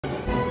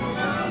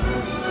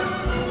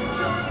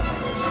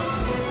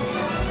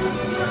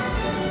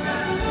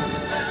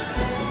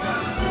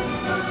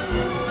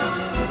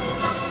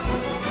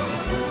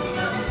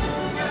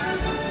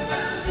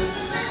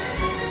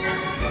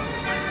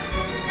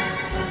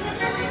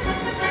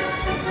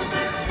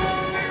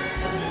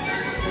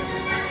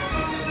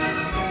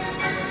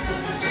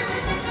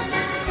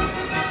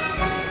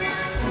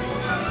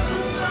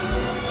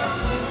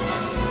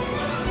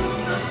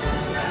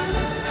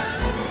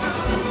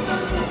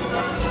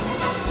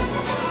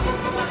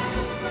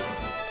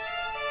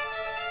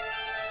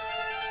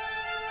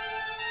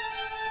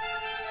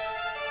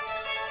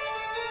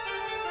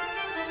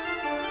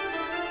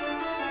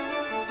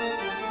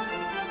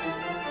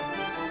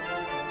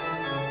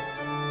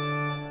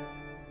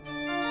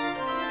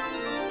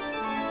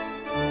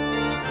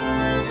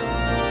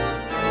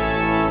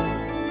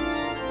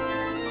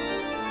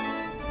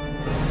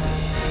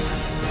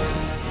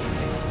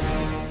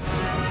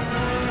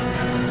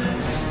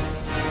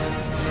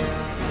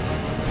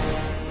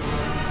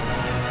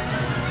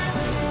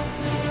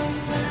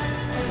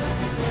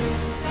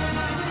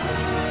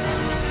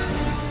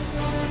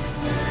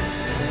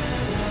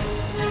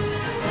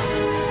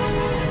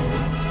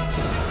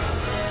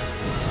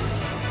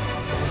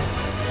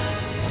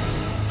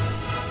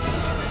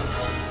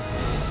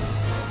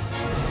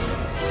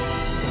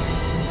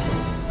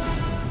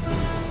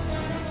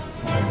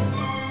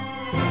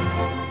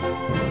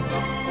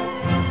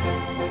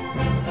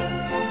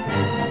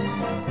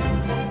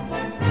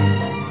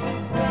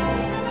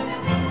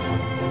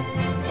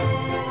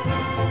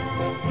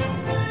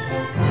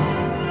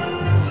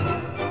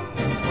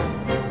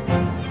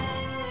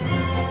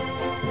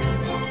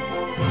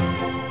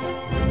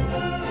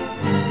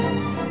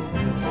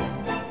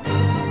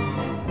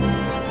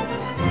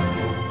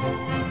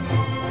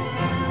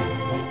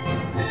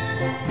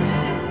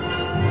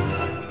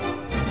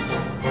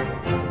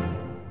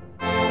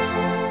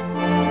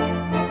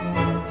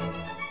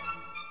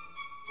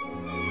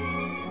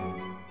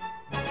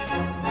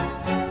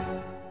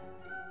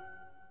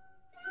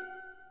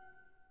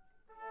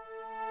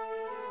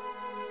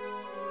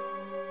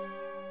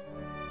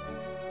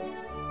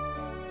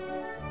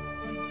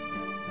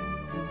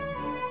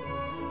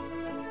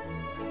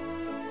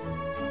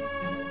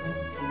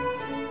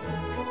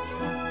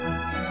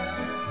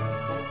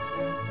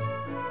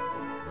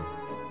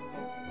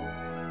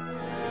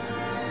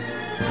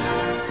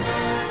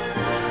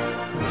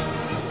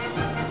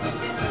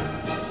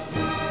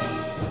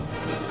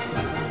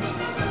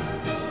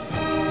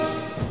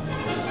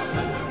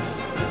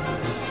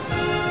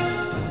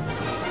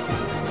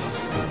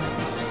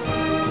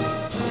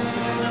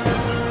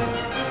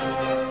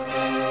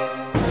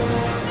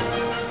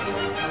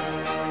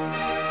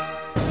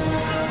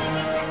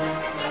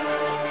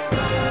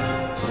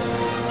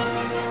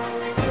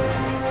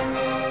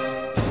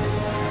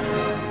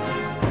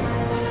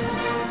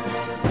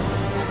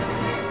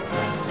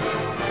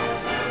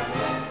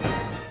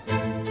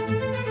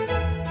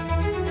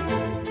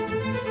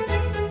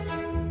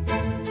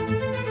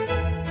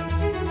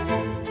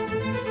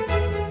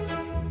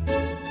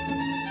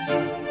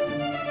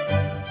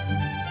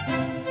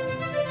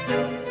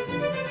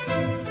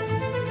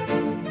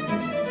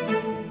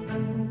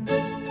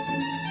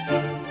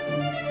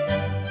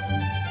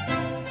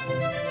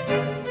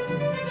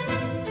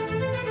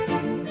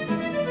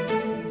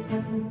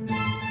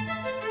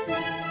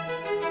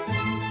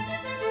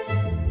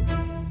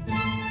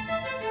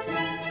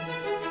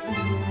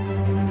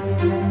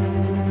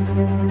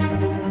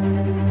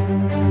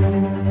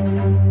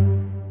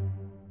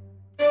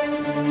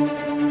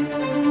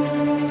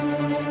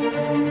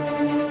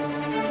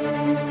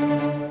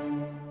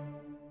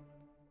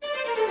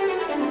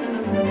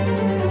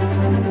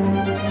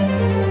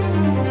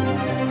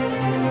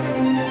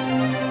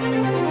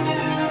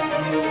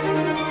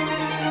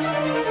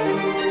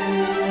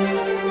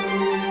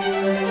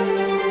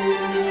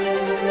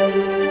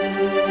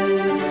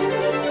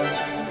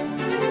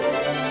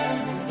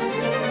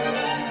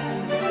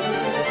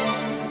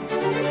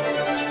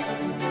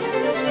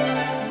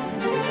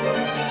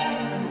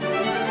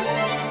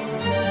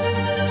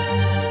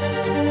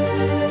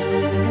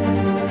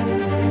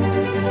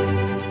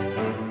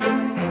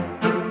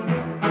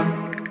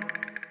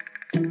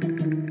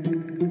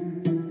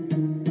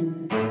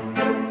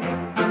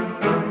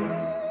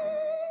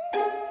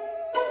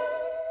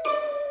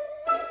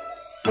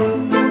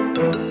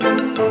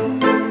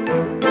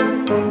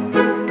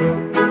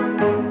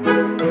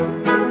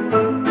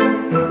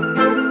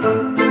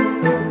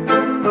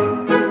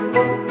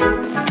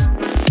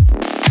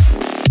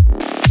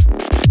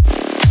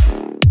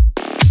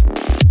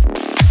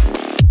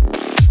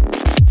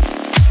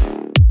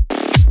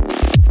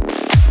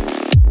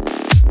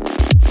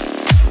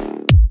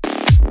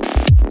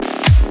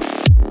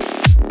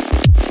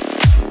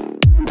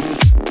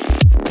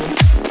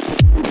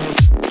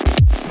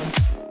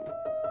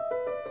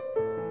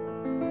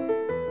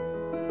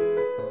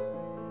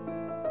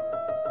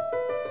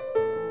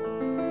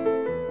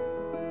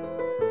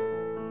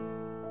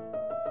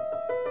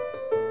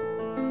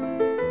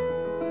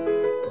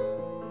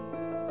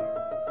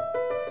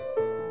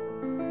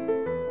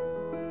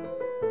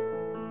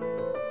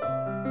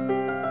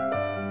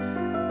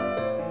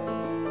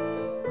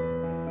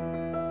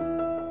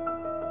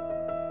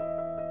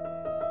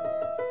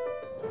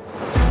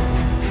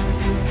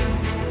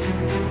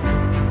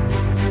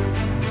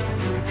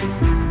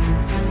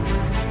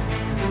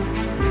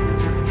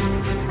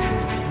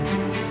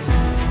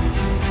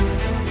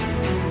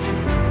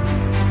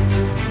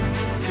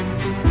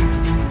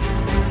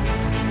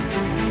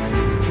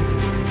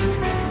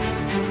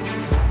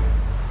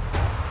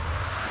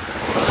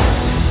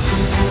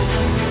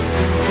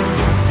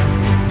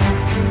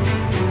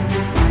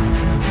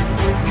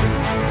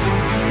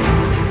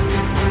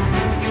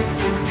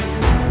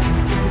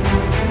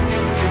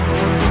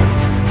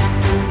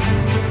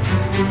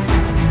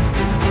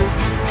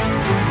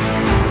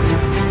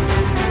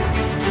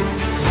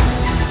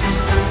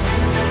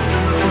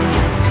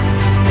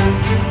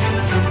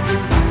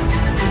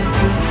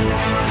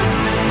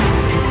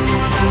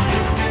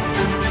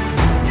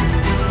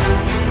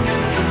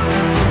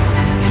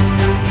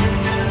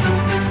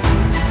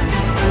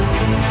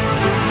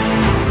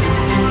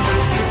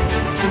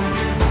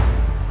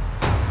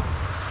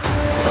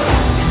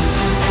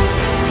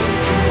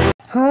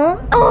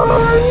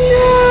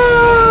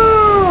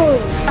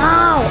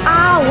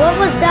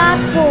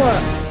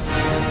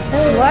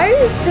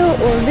you still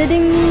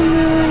orbiting me,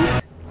 Moon?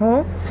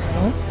 Huh?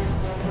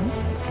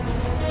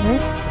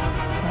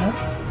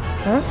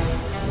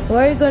 What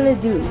are you gonna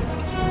do?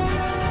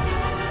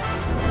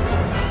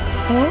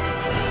 Huh?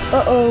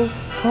 Uh-oh.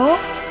 Huh?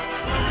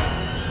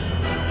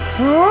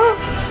 Huh?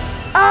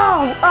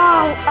 Ow,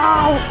 ow,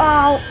 ow,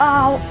 ow,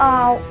 ow,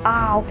 ow,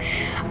 ow.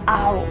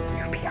 Ow.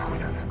 You'll be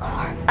also the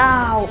car.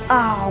 Ow,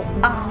 ow,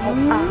 ow,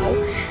 ow.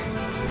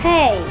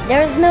 Hey,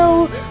 there's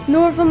no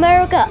North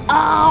America.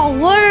 Ow,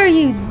 what are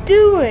you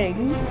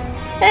doing?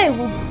 Hey,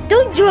 well,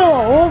 don't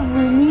draw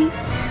over me.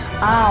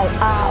 Ow,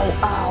 ow,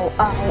 ow,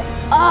 ow,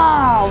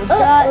 ow.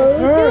 That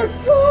hurts. The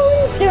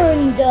phone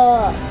turned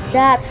off.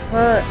 That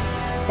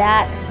hurts.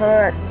 That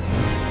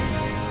hurts.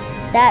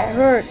 That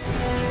hurts.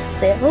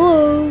 Say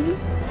hello.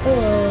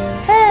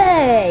 Hello.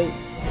 Hey!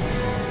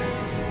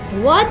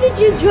 Why did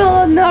you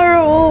draw an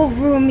arrow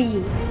over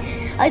me?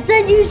 I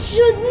said you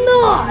should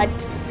not!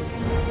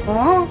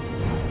 Huh?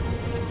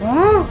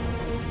 Huh?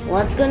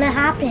 What's gonna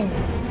happen?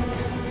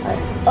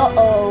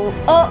 Uh-oh.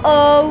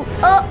 Uh-oh.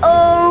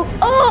 Uh-oh.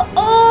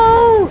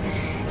 Uh-oh!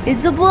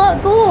 It's a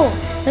black hole!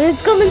 And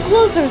it's coming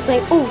closer. It's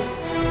like, oh.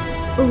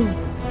 Oh.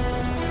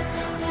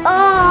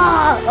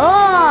 Ah!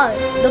 Ah!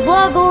 The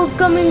black hole's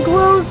coming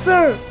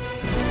closer!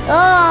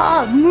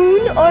 Ah,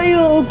 Moon, are you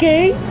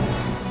okay?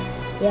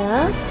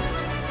 Yeah?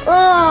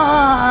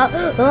 Ah,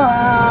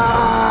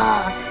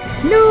 ah.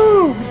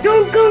 No,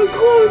 don't come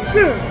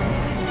closer.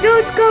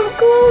 Don't come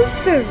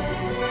closer.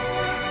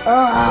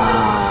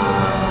 Ah.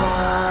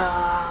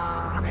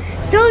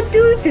 Don't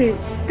do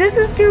this. This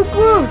is too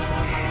close.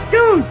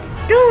 Don't.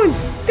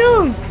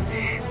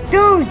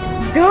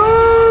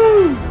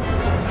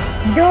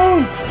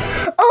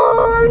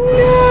 Oh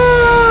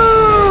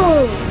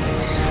no!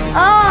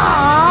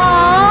 Ah!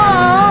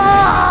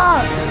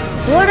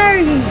 What are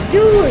you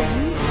doing?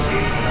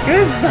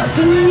 You're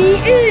sucking me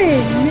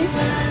in.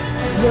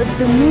 But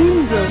the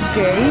moon's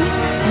okay.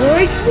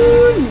 Right,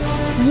 Moon?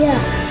 Yeah.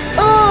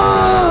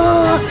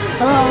 Oh!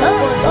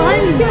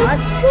 I'm not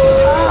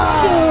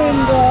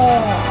turned off.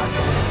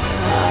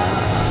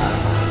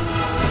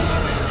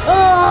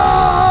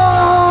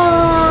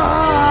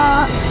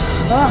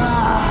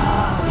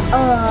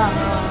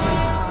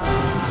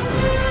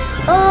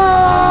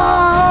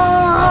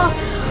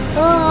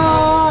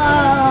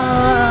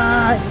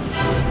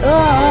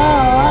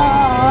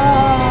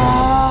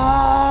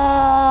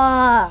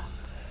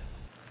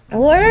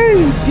 What are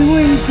you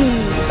doing to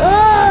me?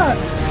 Oh,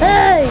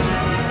 hey!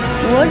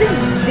 What is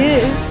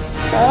this?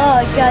 Oh,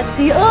 I can't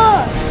see.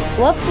 Oh!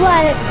 What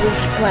planet?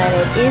 Which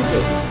planet is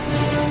it?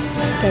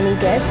 Can you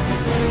guess?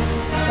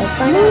 Let's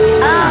find out.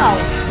 Ow!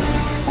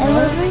 I'm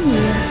over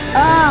here.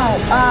 Ow!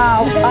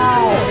 Ow!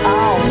 Ow!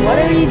 Ow! What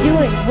are you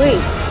doing?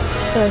 Wait,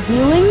 they're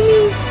healing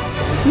me?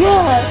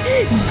 Yeah!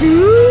 Do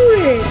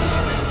it!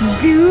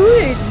 Do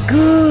it!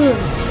 Good!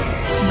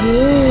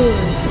 Good!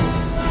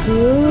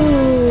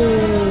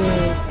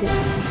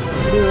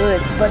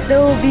 Good, but there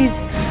will be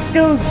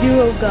still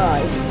 0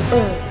 guys.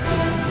 Ugh.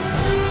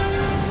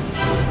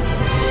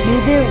 You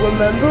didn't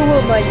remember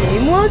what my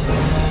name was?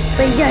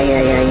 Say yeah.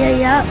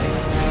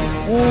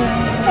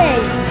 Hey,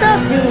 stop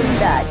doing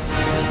that.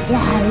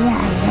 Yeah.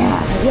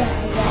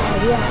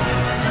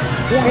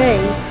 Hey,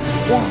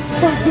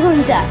 stop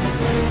doing that.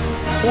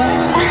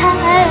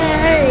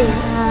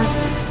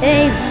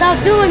 Hey, stop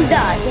doing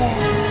that.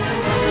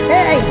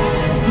 Hey,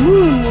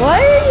 Moon, why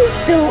are you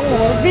still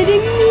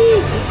orbiting me?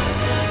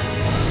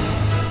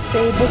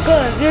 Say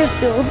because you're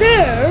still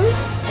there.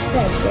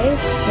 Okay,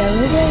 still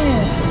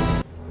there.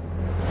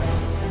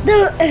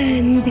 The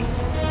end.